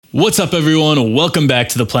What's up, everyone? Welcome back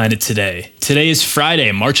to The Planet Today. Today is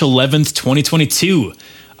Friday, March 11th, 2022.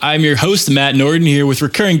 I'm your host, Matt Norden, here with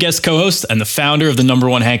recurring guest co-host and the founder of the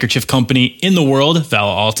 #1 handkerchief company in the world,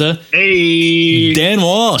 Vala Alta. Hey! Dan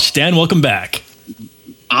Walsh. Dan, welcome back.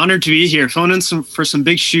 Honored to be here. Phoning for some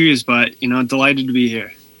big shoes, but, delighted to be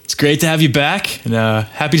here. It's great to have you back, and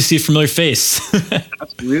happy to see a familiar face.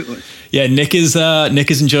 Absolutely. Yeah, Nick is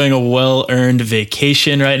enjoying a well-earned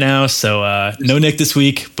vacation right now, so no Nick this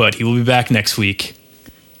week, but he will be back next week.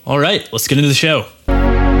 All right, let's get into the show.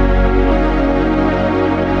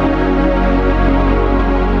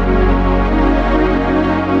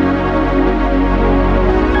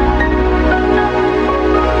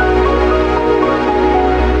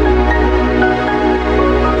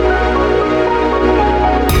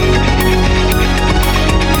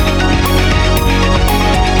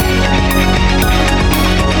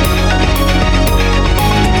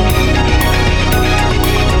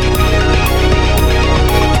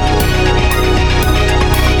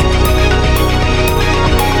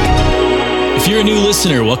 If you're a new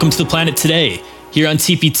listener, welcome to The Planet Today. Here on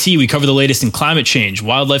TPT, we cover the latest in climate change,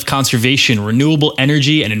 wildlife conservation, renewable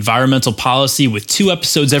energy, and environmental policy with 2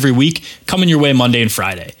 episodes every week coming your way Monday and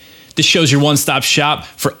Friday. This show's your one-stop shop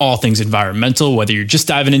for all things environmental, whether you're just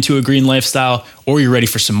diving into a green lifestyle or you're ready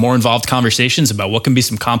for some more involved conversations about what can be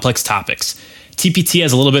some complex topics. TPT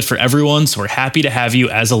has a little bit for everyone, so we're happy to have you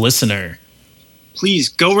as a listener. Please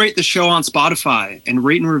go rate the show on Spotify and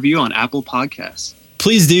rate and review on Apple Podcasts.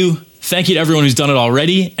 Please do. Thank you to everyone who's done it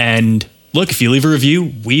already. And look, if you leave a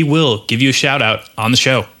review, we will give you a shout out on the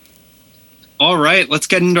show. All right, let's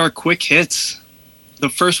get into our quick hits. The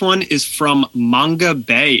first one is from Manga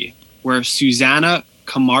Bay, where Susanna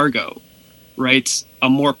Camargo writes, "A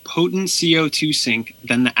more potent CO2 sink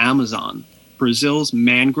than the Amazon. Brazil's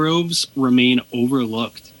mangroves remain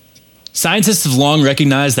overlooked." Scientists have long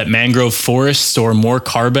recognized that mangrove forests store more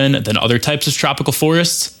carbon than other types of tropical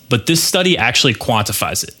forests, but this study actually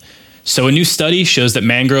quantifies it. So a new study shows that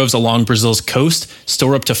mangroves along Brazil's coast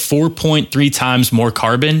store up to 4.3 times more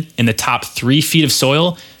carbon in the top 3 feet of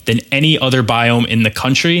soil than any other biome in the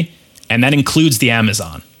country, and that includes the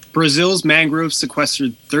Amazon. Brazil's mangroves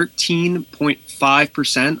sequestered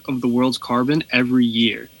 13.5% of the world's carbon every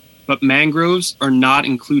year, but mangroves are not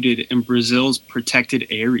included in Brazil's protected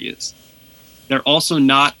areas. They're also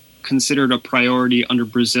not considered a priority under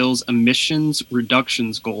Brazil's emissions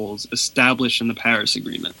reductions goals established in the Paris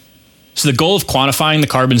Agreement. So the goal of quantifying the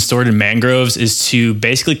carbon stored in mangroves is to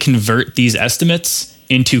basically convert these estimates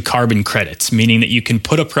into carbon credits, meaning that you can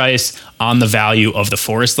put a price on the value of the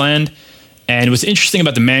forest land. And what's interesting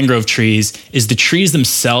about the mangrove trees is the trees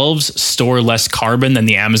themselves store less carbon than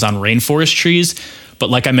the Amazon rainforest trees. But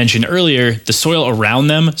like I mentioned earlier, the soil around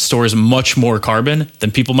them stores much more carbon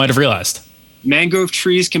than people might have realized. Mangrove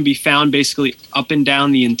trees can be found basically up and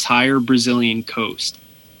down the entire Brazilian coast.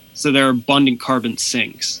 So they're abundant carbon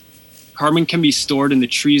sinks. Carbon can be stored in the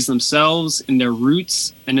trees themselves, in their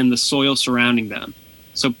roots, and in the soil surrounding them.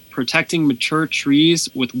 So protecting mature trees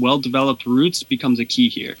with well-developed roots becomes a key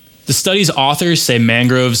here. The study's authors say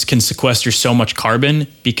mangroves can sequester so much carbon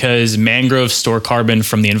because mangroves store carbon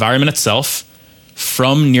from the environment itself,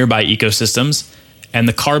 from nearby ecosystems, and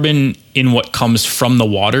the carbon in what comes from the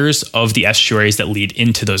waters of the estuaries that lead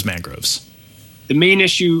into those mangroves. The main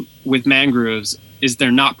issue with mangroves is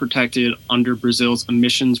they're not protected under Brazil's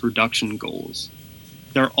emissions reduction goals.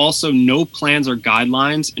 There are also no plans or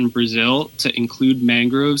guidelines in Brazil to include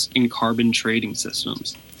mangroves in carbon trading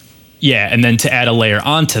systems. Yeah, and then to add a layer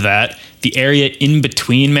onto that, the area in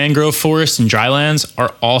between mangrove forests and drylands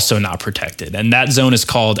are also not protected, and that zone is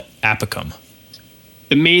called apicum.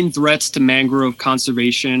 The main threats to mangrove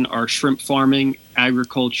conservation are shrimp farming,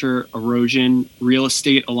 agriculture, erosion, real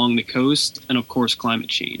estate along the coast, and of course, climate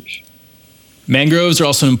change. Mangroves are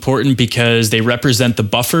also important because they represent the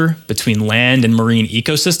buffer between land and marine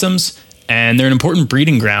ecosystems, and they're an important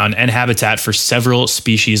breeding ground and habitat for several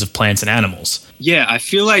species of plants and animals. Yeah, I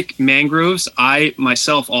feel like mangroves, I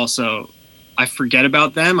myself also, I forget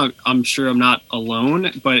about them. I'm sure I'm not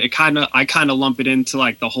alone, but I kind of lump it into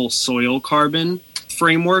like the whole soil carbon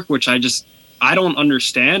framework, which I don't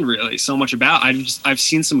understand really so much about. I've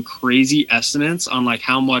seen some crazy estimates on like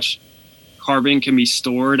how much carbon can be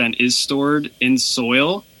stored and is stored in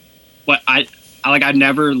soil, but I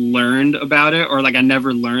never learned about it, or like I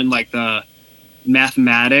never learned like the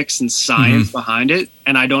mathematics and science behind it,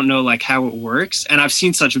 and I don't know like how it works. And I've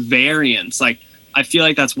seen such variance. Like I feel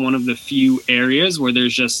like that's one of the few areas where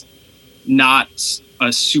there's just not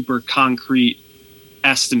a super concrete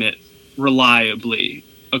estimate reliably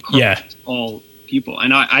across all people.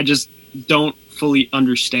 And I just don't fully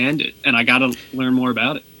understand it, and I got to learn more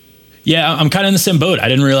about it. Yeah, I'm kind of in the same boat. I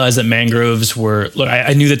didn't realize that mangroves were, look,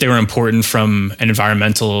 I knew that they were important from an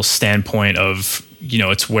environmental standpoint of,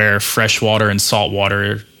 it's where freshwater and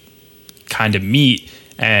saltwater kind of meet,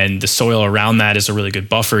 and the soil around that is a really good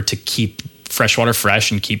buffer to keep freshwater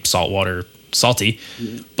fresh and keep saltwater salty.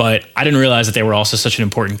 Mm-hmm. But I didn't realize that they were also such an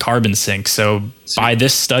important carbon sink. So by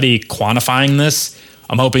this study quantifying this,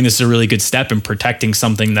 I'm hoping this is a really good step in protecting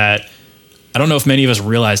something that I don't know if many of us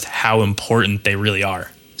realized how important they really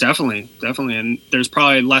are. Definitely. And there's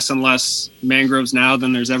probably less and less mangroves now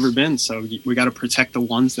than there's ever been. So we got to protect the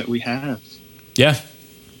ones that we have. Yeah.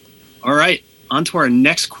 All right. On to our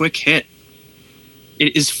next quick hit.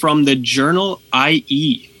 It is from the journal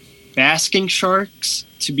IE. Basking sharks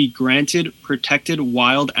to be granted protected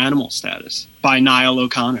wild animal status by Niall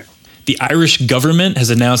O'Connor. The Irish government has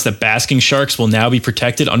announced that basking sharks will now be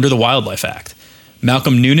protected under the Wildlife Act.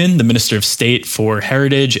 Malcolm Noonan, the Minister of State for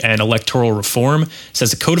Heritage and Electoral Reform,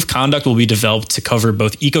 says a code of conduct will be developed to cover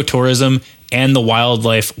both ecotourism and the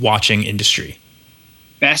wildlife watching industry.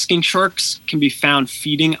 Basking sharks can be found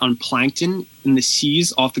feeding on plankton in the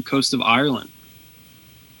seas off the coast of Ireland.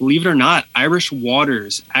 Believe it or not, Irish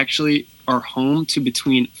waters actually are home to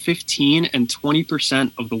between 15 and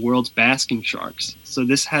 20% of the world's basking sharks. So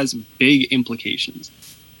this has big implications.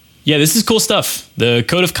 Yeah, this is cool stuff. The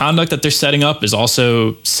code of conduct that they're setting up is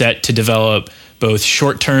also set to develop both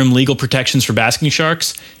short-term legal protections for basking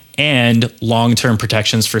sharks and long-term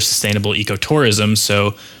protections for sustainable ecotourism.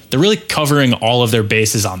 So they're really covering all of their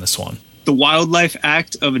bases on this one. The Wildlife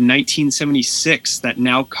Act of 1976 that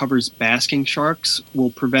now covers basking sharks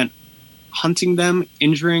will prevent hunting them,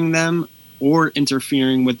 injuring them, or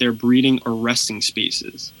interfering with their breeding or resting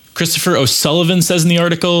spaces. Christopher O'Sullivan says in the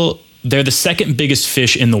article, they're the second biggest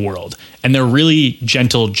fish in the world, and they're really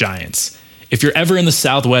gentle giants. If you're ever in the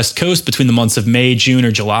southwest coast between the months of May, June,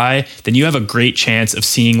 or July, then you have a great chance of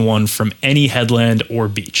seeing one from any headland or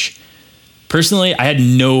beach. Personally, I had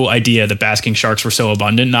no idea that basking sharks were so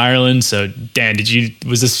abundant in Ireland. So, Dan,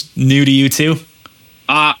 was this new to you too?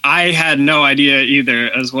 I had no idea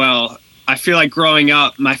either as well. I feel like growing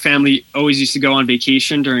up, my family always used to go on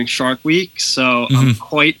vacation during Shark Week, so I'm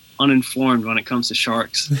quite uninformed when it comes to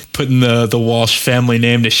sharks. Putting the Walsh family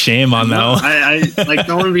name to shame on that one. I like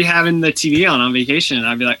no one would be having the TV on vacation, and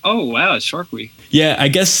I'd be like, oh wow, it's Shark Week. Yeah, I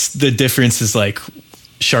guess the difference is like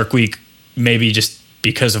Shark Week, maybe just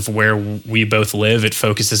because of where we both live, it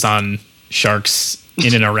focuses on sharks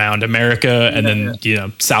in and around America, and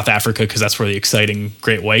then South Africa, because that's where the exciting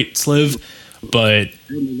great whites live. But I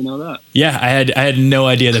didn't even know that. Yeah, I had no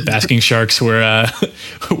idea that basking sharks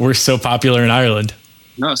were so popular in Ireland.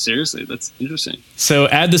 No, seriously, that's interesting. So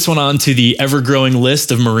add this one on to the ever-growing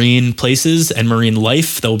list of marine places and marine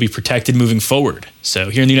life that will be protected moving forward. So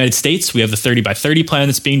here in the United States, we have the 30 by 30 plan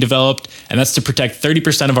that's being developed, and that's to protect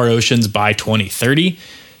 30% of our oceans by 2030.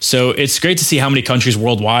 So it's great to see how many countries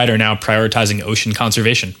worldwide are now prioritizing ocean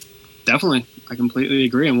conservation. Definitely. I completely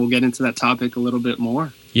agree, and we'll get into that topic a little bit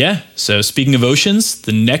more. Yeah. So speaking of oceans,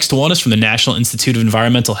 the next one is from the National Institute of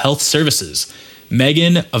Environmental Health Services.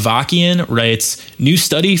 Megan Avakian writes, new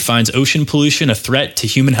study finds ocean pollution a threat to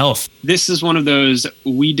human health. This is one of those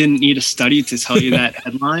we didn't need a study to tell you that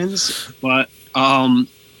headlines, but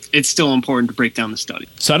it's still important to break down the study.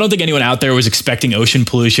 So I don't think anyone out there was expecting ocean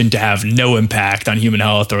pollution to have no impact on human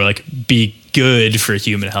health or like be good for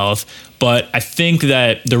human health. But I think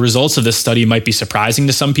that the results of this study might be surprising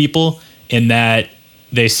to some people in that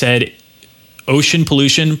they said ocean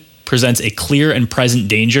pollution presents a clear and present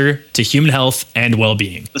danger to human health and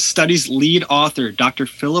well-being. The study's lead author, Dr.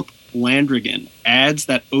 Philip Landrigan, adds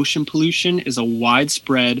that ocean pollution is a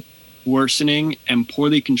widespread, worsening, and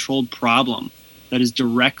poorly controlled problem that is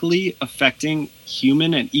directly affecting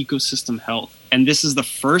human and ecosystem health. And this is the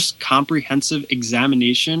first comprehensive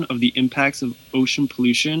examination of the impacts of ocean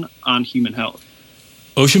pollution on human health.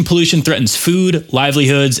 Ocean pollution threatens food,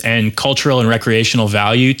 livelihoods, and cultural and recreational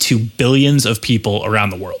value to billions of people around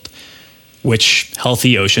the world, which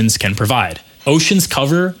healthy oceans can provide. Oceans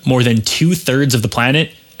cover more than 2/3 of the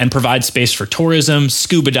planet and provide space for tourism,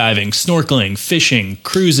 scuba diving, snorkeling, fishing,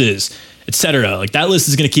 cruises, etc. Like that list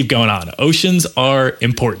is going to keep going on. Oceans are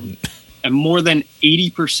important. And more than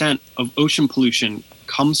 80% of ocean pollution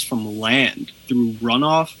comes from land through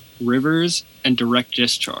runoff, rivers, and direct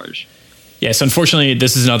discharge. Yes, unfortunately,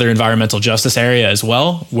 this is another environmental justice area as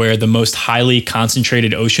well, where the most highly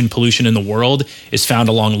concentrated ocean pollution in the world is found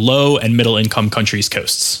along low and middle income countries'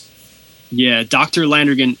 coasts. Yeah, Dr.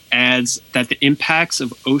 Landrigan adds that the impacts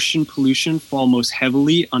of ocean pollution fall most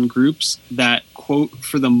heavily on groups that, quote,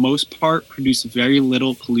 for the most part, produce very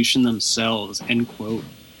little pollution themselves, end quote.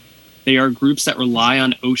 They are groups that rely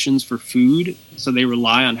on oceans for food, so they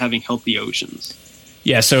rely on having healthy oceans.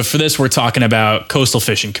 Yeah, so for this, we're talking about coastal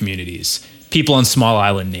fishing communities, people on small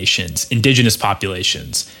island nations, indigenous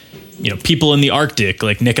populations, people in the Arctic,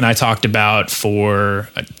 like Nick and I talked about for,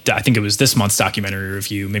 I think it was this month's documentary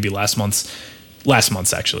review, maybe last month's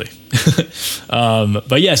actually.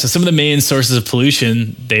 But yeah, so some of the main sources of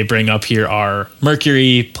pollution they bring up here are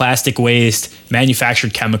mercury, plastic waste,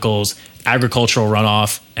 manufactured chemicals, agricultural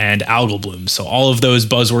runoff, and algal blooms. So all of those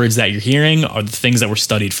buzzwords that you're hearing are the things that were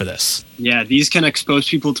studied for this. Yeah, these can expose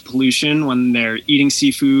people to pollution when they're eating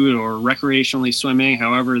seafood or recreationally swimming.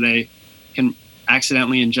 However, they can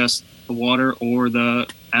accidentally ingest the water or the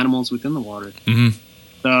animals within the water. Mm-hmm.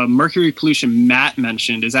 The mercury pollution Matt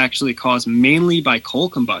mentioned is actually caused mainly by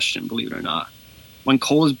coal combustion, believe it or not. When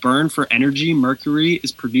coal is burned for energy, mercury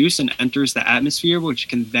is produced and enters the atmosphere, which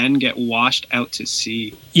can then get washed out to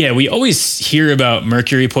sea. Yeah, we always hear about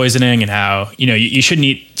mercury poisoning and how, you shouldn't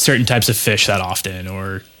eat certain types of fish that often,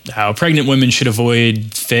 or how pregnant women should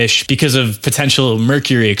avoid fish because of potential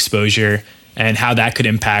mercury exposure and how that could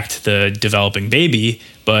impact the developing baby.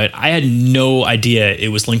 But I had no idea it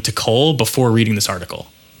was linked to coal before reading this article.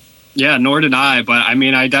 Yeah, nor did I. But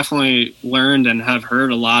I definitely learned and have heard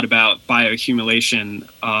a lot about bioaccumulation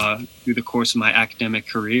through the course of my academic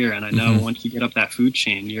career. And I know once you get up that food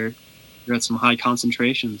chain, you're at some high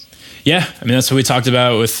concentrations. Yeah, that's what we talked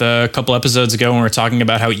about with a couple episodes ago when we were talking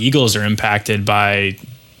about how eagles are impacted by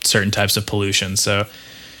certain types of pollution. So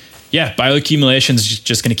yeah, bioaccumulation is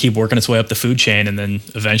just going to keep working its way up the food chain, and then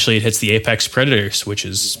eventually it hits the apex predators, which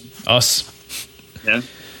is us. Yeah.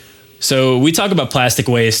 So we talk about plastic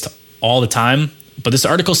waste all the time, but this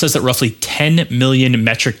article says that roughly 10 million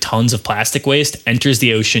metric tons of plastic waste enters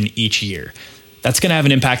the ocean each year. That's going to have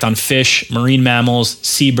an impact on fish, marine mammals,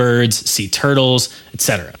 seabirds, sea turtles,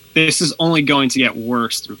 etc. This is only going to get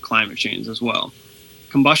worse through climate change as well.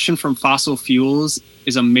 Combustion from fossil fuels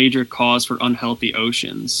is a major cause for unhealthy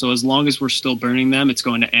oceans. So as long as we're still burning them, it's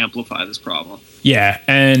going to amplify this problem. Yeah,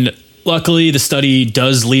 and luckily the study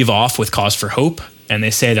does leave off with cause for hope. And they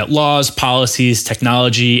say that laws, policies,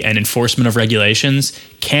 technology, and enforcement of regulations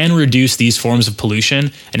can reduce these forms of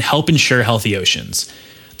pollution and help ensure healthy oceans.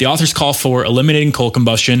 The authors call for eliminating coal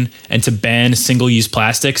combustion and to ban single-use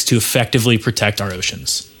plastics to effectively protect our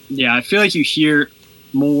oceans. Yeah, I feel like you hear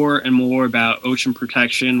more and more about ocean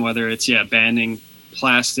protection, whether it's banning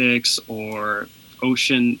plastics or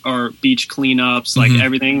ocean or beach cleanups, like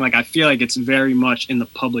everything. Like I feel like it's very much in the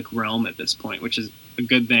public realm at this point, which is a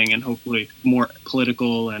good thing, and hopefully more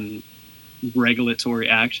political and regulatory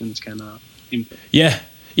actions can impact. Yeah,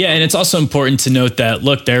 and it's also important to note that,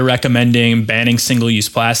 look, they're recommending banning single-use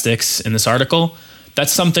plastics in this article.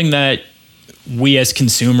 That's something that we as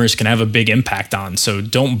consumers can have a big impact on, so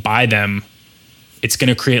don't buy them. It's going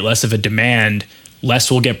to create less of a demand, less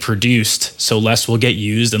will get produced, so less will get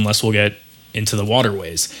used and less will get into the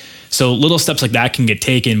waterways. So little steps like that can get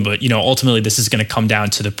taken, but ultimately this is going to come down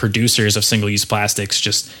to the producers of single-use plastics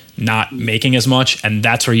just not making as much, and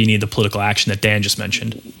that's where you need the political action that Dan just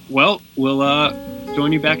mentioned. Well, we'll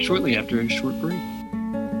join you back shortly after a short break.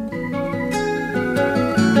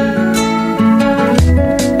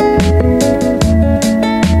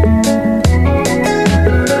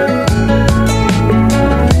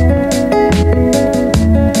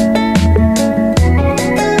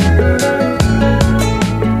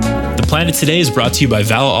 Planet Today is brought to you by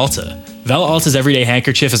Vala Alta. Vala Alta's Everyday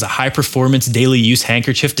Handkerchief is a high-performance, daily-use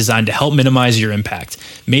handkerchief designed to help minimize your impact.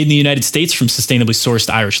 Made in the United States from sustainably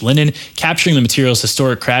sourced Irish linen, capturing the material's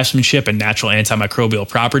historic craftsmanship and natural antimicrobial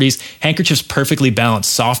properties, handkerchiefs perfectly balance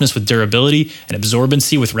softness with durability and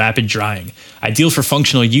absorbency with rapid drying. Ideal for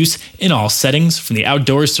functional use in all settings, from the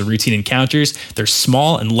outdoors to routine encounters, their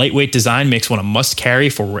small and lightweight design makes one a must-carry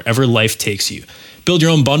for wherever life takes you. Build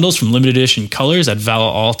your own bundles from limited edition colors at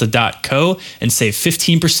valalta.co and save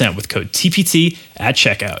 15% with code TPT at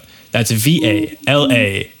checkout. That's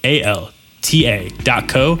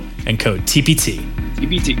VALAALTA.co and code TPT.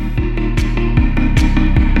 TPT.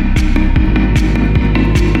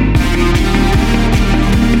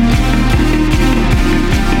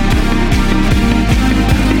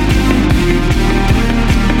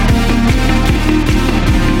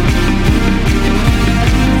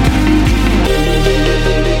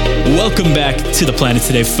 Welcome back to the Planet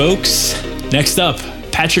Today, folks. Next up,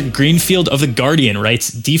 Patrick Greenfield of The Guardian writes,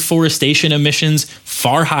 deforestation emissions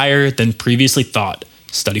far higher than previously thought.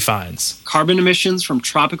 Study finds. Carbon emissions from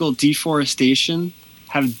tropical deforestation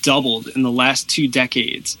have doubled in the last 2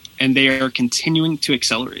 decades, and they are continuing to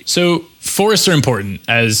accelerate. So forests are important,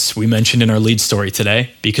 as we mentioned in our lead story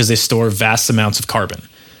today, because they store vast amounts of carbon.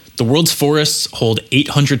 The world's forests hold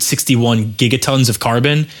 861 gigatons of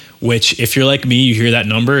carbon, which if you're like me, you hear that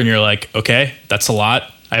number and you're like, okay, that's a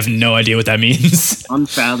lot. I have no idea what that means.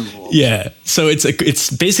 Unfathomable. Yeah. So it's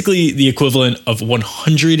basically the equivalent of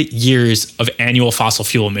 100 years of annual fossil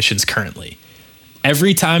fuel emissions currently.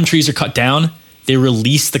 Every time trees are cut down, they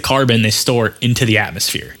release the carbon they store into the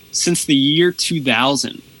atmosphere. Since the year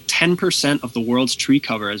 2000, 10% of the world's tree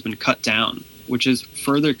cover has been cut down, which is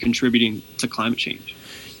further contributing to climate change.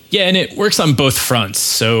 Yeah, and it works on both fronts.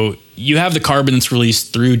 So you have the carbon that's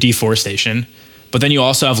released through deforestation, but then you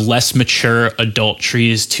also have less mature adult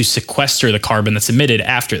trees to sequester the carbon that's emitted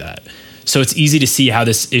after that. So it's easy to see how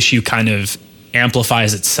this issue kind of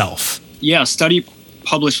amplifies itself. Yeah, a study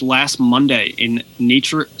published last Monday in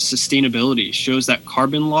Nature Sustainability shows that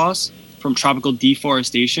carbon loss from tropical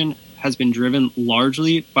deforestation has been driven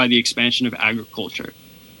largely by the expansion of agriculture.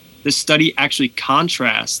 This study actually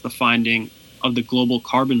contrasts the finding of the global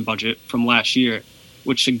carbon budget from last year,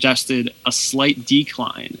 which suggested a slight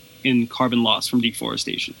decline in carbon loss from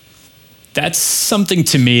deforestation. That's something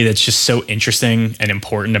to me that's just so interesting and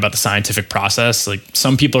important about the scientific process. Like,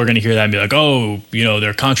 some people are going to hear that and be like, oh,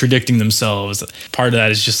 they're contradicting themselves. Part of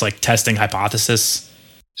that is just like testing hypothesis.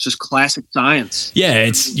 It's just classic science. Yeah,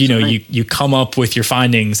 it's, you come up with your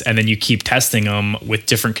findings and then you keep testing them with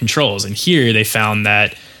different controls. And here they found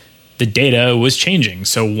that the data was changing.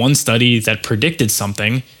 So one study that predicted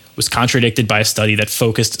something was contradicted by a study that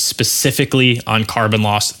focused specifically on carbon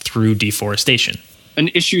loss through deforestation. An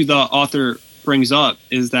issue the author brings up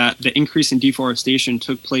is that the increase in deforestation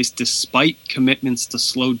took place despite commitments to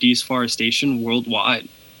slow deforestation worldwide.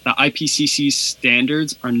 The IPCC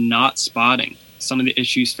standards are not spotting some of the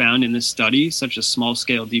issues found in this study, such as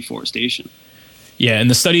small-scale deforestation. Yeah, in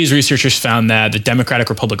the studies, researchers found that the Democratic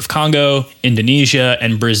Republic of Congo, Indonesia,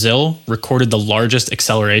 and Brazil recorded the largest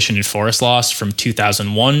acceleration in forest loss from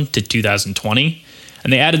 2001 to 2020.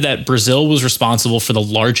 And they added that Brazil was responsible for the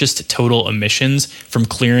largest total emissions from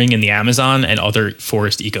clearing in the Amazon and other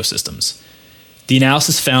forest ecosystems. The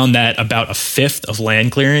analysis found that about a fifth of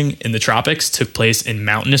land clearing in the tropics took place in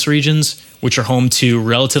mountainous regions, which are home to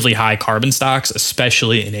relatively high carbon stocks,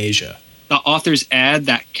 especially in Asia. The authors add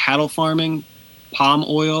that cattle farming, palm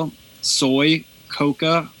oil, soy,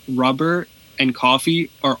 coca, rubber, and coffee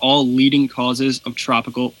are all leading causes of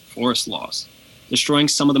tropical forest loss, destroying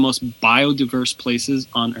some of the most biodiverse places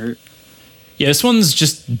on Earth. Yeah, this one's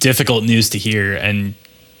just difficult news to hear, and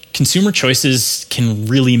consumer choices can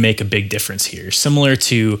really make a big difference here. Similar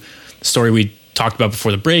to the story we talked about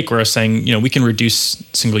before the break, where I was saying, we can reduce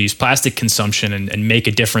single-use plastic consumption and make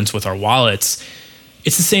a difference with our wallets.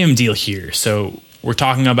 It's the same deal here. So we're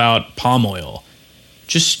talking about palm oil.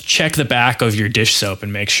 Just check the back of your dish soap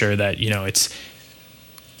and make sure that, it's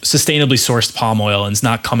sustainably sourced palm oil and it's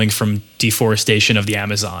not coming from deforestation of the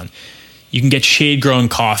Amazon. You can get shade-grown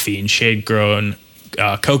coffee and shade-grown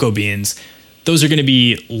cocoa beans. Those are going to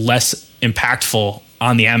be less impactful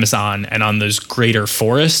on the Amazon and on those greater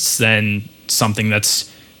forests than something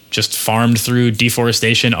that's just farmed through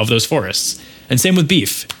deforestation of those forests. And same with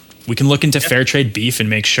beef. We can look into fair trade beef and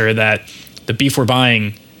make sure that the beef we're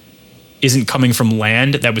buying isn't coming from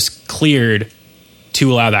land that was cleared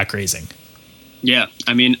to allow that grazing. Yeah,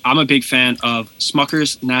 I mean, I'm a big fan of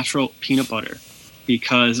Smucker's natural peanut butter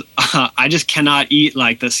because I just cannot eat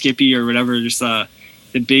like the Skippy or whatever, just the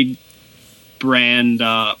big brand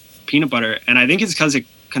peanut butter. And I think it's because it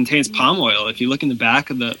contains palm oil. If you look in the back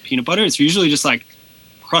of the peanut butter, it's usually just like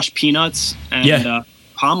crushed peanuts and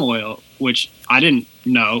palm oil, which I didn't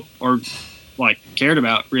know or like cared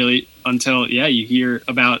about really until you hear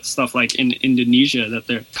about stuff like in Indonesia that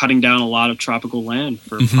they're cutting down a lot of tropical land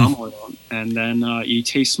for palm oil, and then you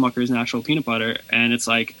taste Smucker's natural peanut butter and it's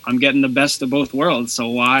like, I'm getting the best of both worlds, so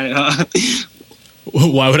why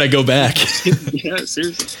would I go back? Yeah,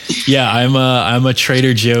 seriously. Yeah, I'm a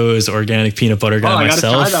Trader Joe's organic peanut butter guy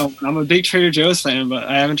myself. I gotta try that. I'm a big Trader Joe's fan, but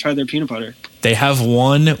I haven't tried their peanut butter. They have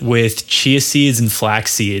one with chia seeds and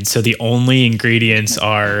flax seeds, so the only ingredients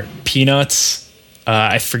are peanuts.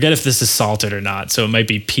 I forget if this is salted or not, so it might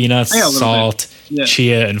be peanuts, salt,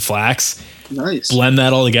 chia, and flax. Nice. Blend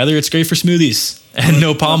that all together. It's great for smoothies and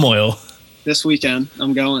no palm oil. This weekend,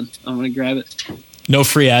 I'm going to grab it. No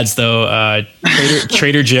free ads, though.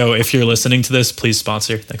 Trader Joe, if you're listening to this, please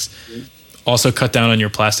sponsor. Thanks. Also, cut down on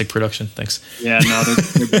your plastic production. Thanks. Yeah, no,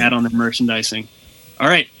 they're bad on their merchandising. All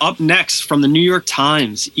right, up next from the New York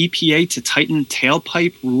Times, EPA to tighten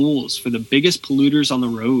tailpipe rules for the biggest polluters on the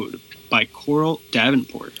road by Coral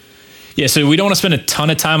Davenport. Yeah, so we don't want to spend a ton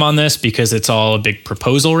of time on this because it's all a big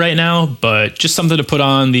proposal right now, but just something to put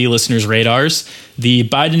on the listeners' radars. The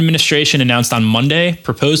Biden administration announced on Monday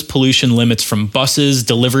proposed pollution limits from buses,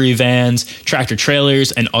 delivery vans, tractor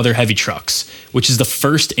trailers, and other heavy trucks, which is the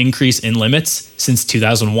first increase in limits since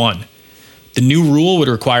 2001. The new rule would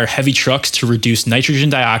require heavy trucks to reduce nitrogen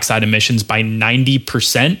dioxide emissions by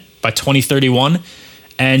 90% by 2031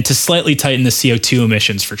 and to slightly tighten the CO2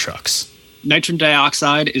 emissions for trucks. Nitrogen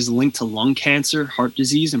dioxide is linked to lung cancer, heart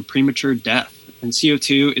disease, and premature death. And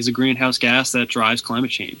CO2 is a greenhouse gas that drives climate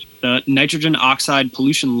change. The nitrogen oxide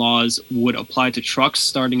pollution laws would apply to trucks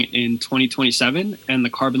starting in 2027, and the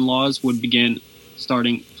carbon laws would begin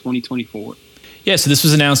starting 2024. Yeah, so this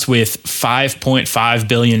was announced with $5.5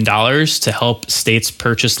 billion to help states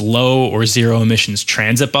purchase low or zero emissions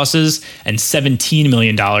transit buses and $17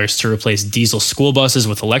 million to replace diesel school buses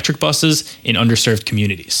with electric buses in underserved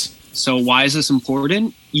communities. So why is this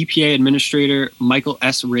important? EPA Administrator Michael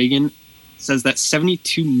S. Reagan says that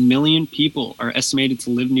 72 million people are estimated to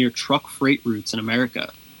live near truck freight routes in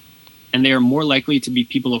America, and they are more likely to be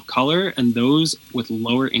people of color and those with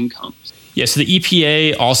lower incomes. Yeah, so the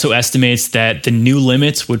EPA also estimates that the new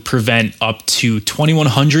limits would prevent up to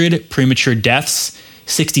 2,100 premature deaths,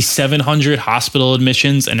 6,700 hospital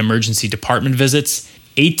admissions and emergency department visits,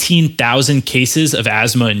 18,000 cases of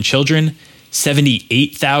asthma in children,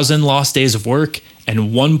 78,000 lost days of work, and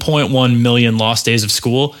 1.1 million lost days of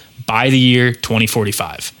school by the year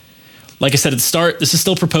 2045. Like I said at the start, this is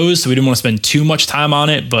still proposed, so we didn't want to spend too much time on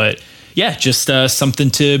it, but yeah, just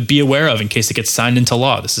something to be aware of in case it gets signed into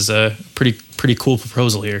law. This is a pretty cool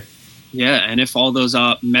proposal here. Yeah, and if all those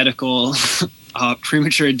medical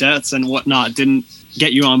premature deaths and whatnot didn't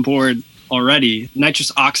get you on board already,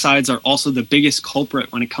 nitrous oxides are also the biggest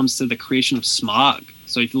culprit when it comes to the creation of smog.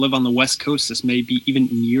 So if you live on the West Coast, this may be even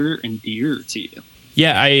nearer and dearer to you.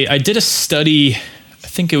 Yeah, I did a study, I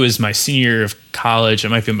think it was my senior year of college, it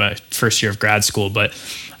might be my first year of grad school, but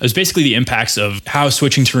it was basically the impacts of how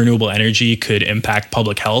switching to renewable energy could impact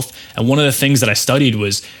public health. And one of the things that I studied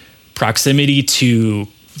was proximity to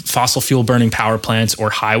fossil fuel burning power plants or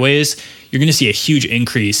highways. You're going to see a huge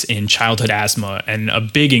increase in childhood asthma and a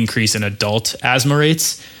big increase in adult asthma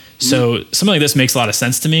rates. So something like this makes a lot of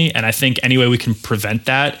sense to me. And I think any way we can prevent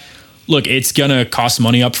that, look, it's going to cost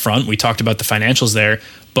money up front. We talked about the financials there,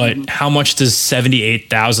 but how much does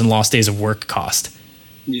 78,000 lost days of work cost?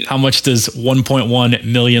 Yeah. How much does 1.1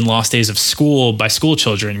 million lost days of school by school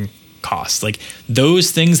children cost? Like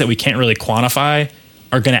those things that we can't really quantify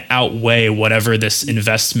are going to outweigh whatever this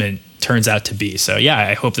investment turns out to be. So yeah,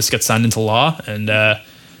 I hope this gets signed into law. And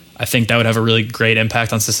I think that would have a really great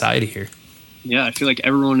impact on society here. Yeah, I feel like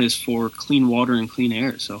everyone is for clean water and clean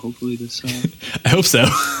air. So hopefully this... I hope so.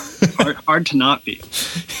 hard to not be.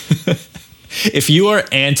 If you are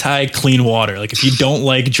anti-clean water, like if you don't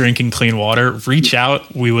like drinking clean water, reach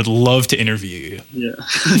out. We would love to interview you. Yeah,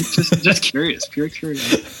 just curious, pure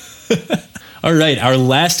curiosity. All right, our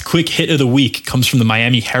last quick hit of the week comes from the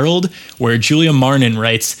Miami Herald, where Julia Marnin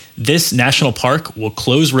writes, "This national park will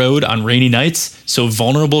close road on rainy nights so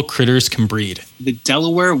vulnerable critters can breed." The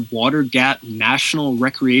Delaware Water Gap National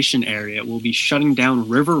Recreation Area will be shutting down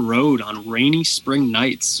River Road on rainy spring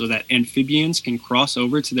nights so that amphibians can cross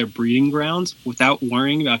over to their breeding grounds without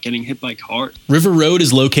worrying about getting hit by cars. River Road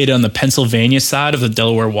is located on the Pennsylvania side of the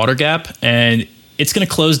Delaware Water Gap, and it's going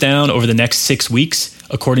to close down over the next 6 weeks,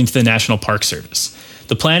 according to the National Park Service.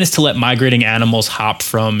 The plan is to let migrating animals hop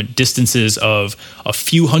from distances of a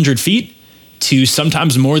few hundred feet to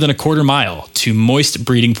sometimes more than a quarter mile to moist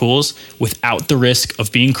breeding pools without the risk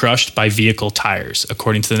of being crushed by vehicle tires,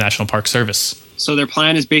 according to the National Park Service. So their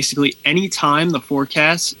plan is basically any time the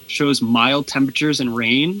forecast shows mild temperatures and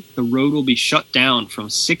rain, the road will be shut down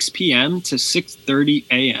from 6 p.m. to 6:30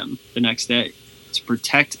 a.m. the next day to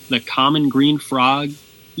protect the common green frog,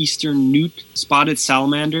 eastern newt, spotted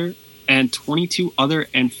salamander, and 22 other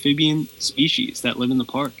amphibian species that live in the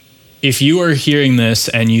park. If you are hearing this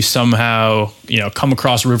and you somehow, come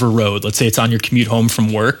across River Road, let's say it's on your commute home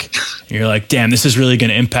from work, and you're like, damn, this is really going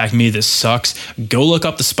to impact me. This sucks. Go look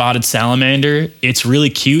up the spotted salamander. It's really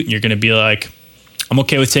cute. And you're going to be like, I'm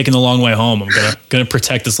okay with taking the long way home. I'm going to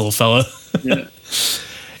protect this little fella. Yeah.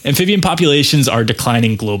 Amphibian populations are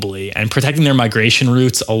declining globally, and protecting their migration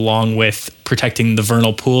routes along with protecting the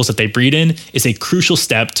vernal pools that they breed in is a crucial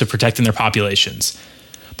step to protecting their populations.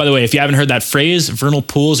 By the way, if you haven't heard that phrase, vernal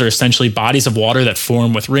pools are essentially bodies of water that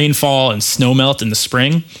form with rainfall and snowmelt in the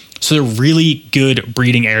spring, so they're really good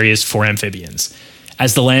breeding areas for amphibians.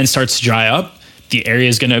 As the land starts to dry up, the area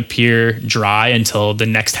is going to appear dry until the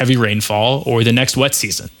next heavy rainfall or the next wet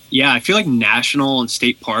season. Yeah, I feel like national and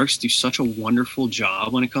state parks do such a wonderful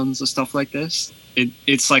job when it comes to stuff like this.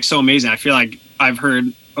 It's like so amazing. I feel like I've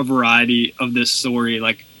heard a variety of this story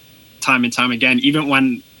like time and time again, even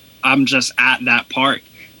when I'm just at that park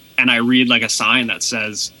and I read like a sign that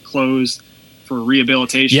says closed for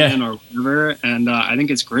rehabilitation or whatever. And I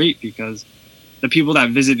think it's great because the people that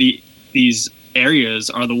visit these areas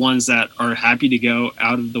are the ones that are happy to go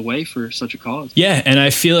out of the way for such a cause. Yeah, and I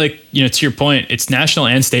feel like, to your point, it's national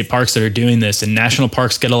and state parks that are doing this, and national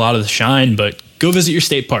parks get a lot of the shine, but go visit your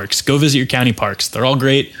state parks, go visit your county parks. They're all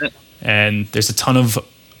great, and there's a ton of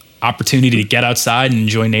opportunity to get outside and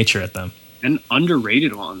enjoy nature at them. And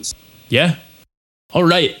underrated ones. Yeah. All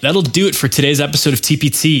right, that'll do it for today's episode of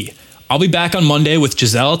TPT. I'll be back on Monday with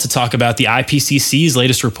Giselle to talk about the IPCC's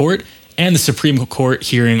latest report and the Supreme Court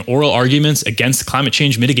hearing oral arguments against climate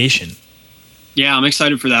change mitigation. Yeah, I'm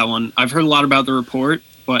excited for that one. I've heard a lot about the report,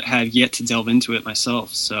 but have yet to delve into it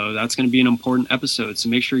myself. So that's going to be an important episode. So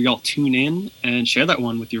make sure y'all tune in and share that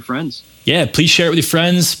one with your friends. Yeah, please share it with your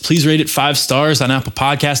friends. Please rate it 5 stars on Apple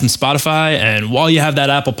Podcasts and Spotify. And while you have that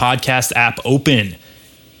Apple Podcast app open,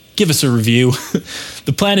 give us a review.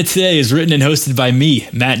 The Planet Today is written and hosted by me,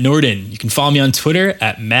 Matt Norden. You can follow me on Twitter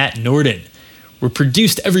at Matt Norden. We're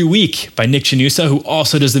produced every week by Nick Janusa, who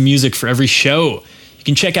also does the music for every show. You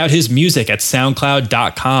can check out his music at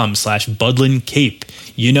soundcloud.com/BudlinCape.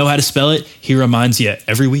 You know how to spell it. He reminds you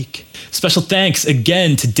every week. Special thanks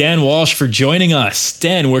again to Dan Walsh for joining us.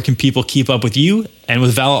 Dan, where can people keep up with you and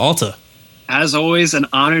with Vala Alta? As always, an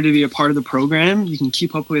honor to be a part of the program. You can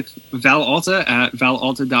keep up with Vala Alta at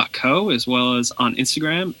valalta.co, as well as on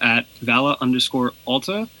Instagram at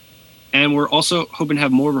Vala_Alta. And we're also hoping to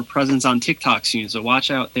have more of a presence on TikTok soon, so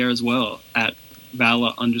watch out there as well at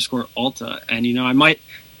Vala_Alta. And, I might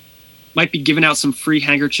be giving out some free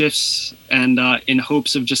handkerchiefs and in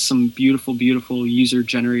hopes of just some beautiful, beautiful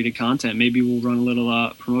user-generated content. Maybe we'll run a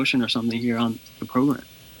little promotion or something here on the program.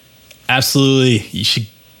 Absolutely. You should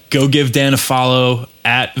go give Dan a follow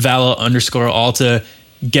at Vala_Alta.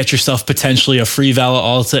 Get yourself potentially a free Vala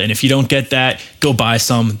Alta. And if you don't get that, go buy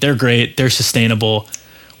some. They're great. They're sustainable.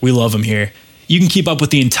 We love them here. You can keep up with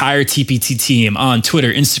the entire TPT team on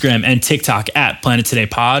Twitter, Instagram, and TikTok at Planet Today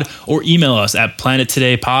Pod, or email us at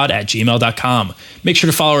planettodaypod@gmail.com. Make sure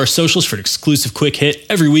to follow our socials for an exclusive quick hit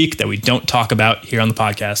every week that we don't talk about here on the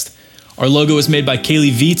podcast. Our logo is made by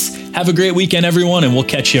Kaylee Viets. Have a great weekend, everyone, and we'll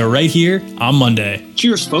catch you right here on Monday.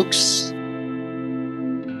 Cheers, folks.